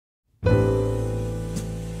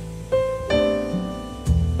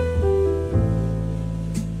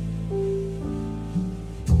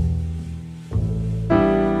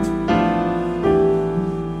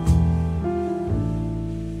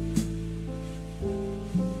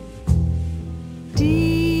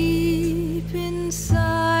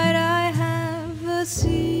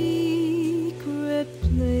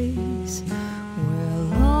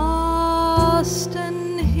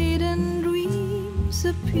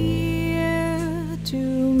disappear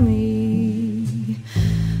to me.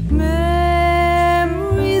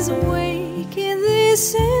 Memories wake in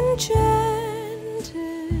this enchanted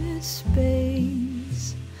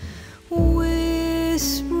space,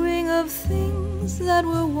 whispering of things that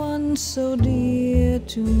were once so dear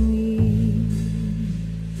to me.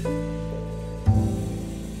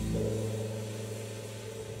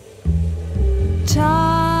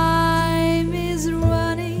 Time is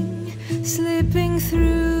running, slipping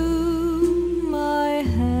through my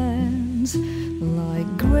hands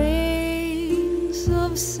like grains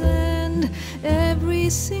of sand, every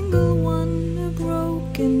single one a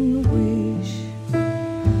broken wish.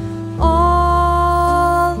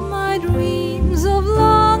 All my dreams of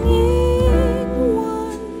longing,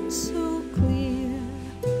 once so clear,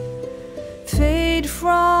 fade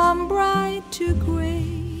from bright to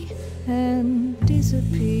gray and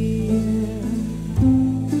disappear.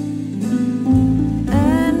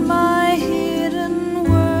 And my hidden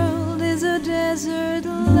world is a desert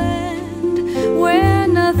land where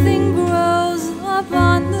nothing grows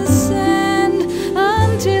upon the sand,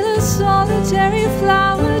 until a solitary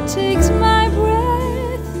flower takes my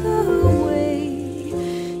breath away.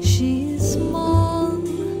 She is small,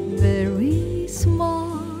 very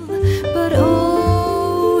small, but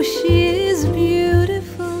oh, she is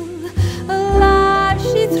beautiful. Alive,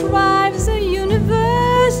 she thrives, a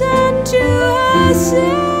universe unto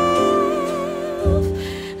herself.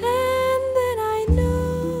 And then I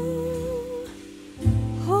know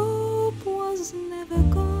hope was never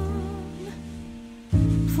gone,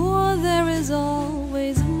 for there is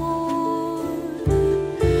always more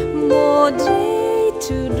day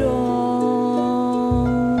to dawn.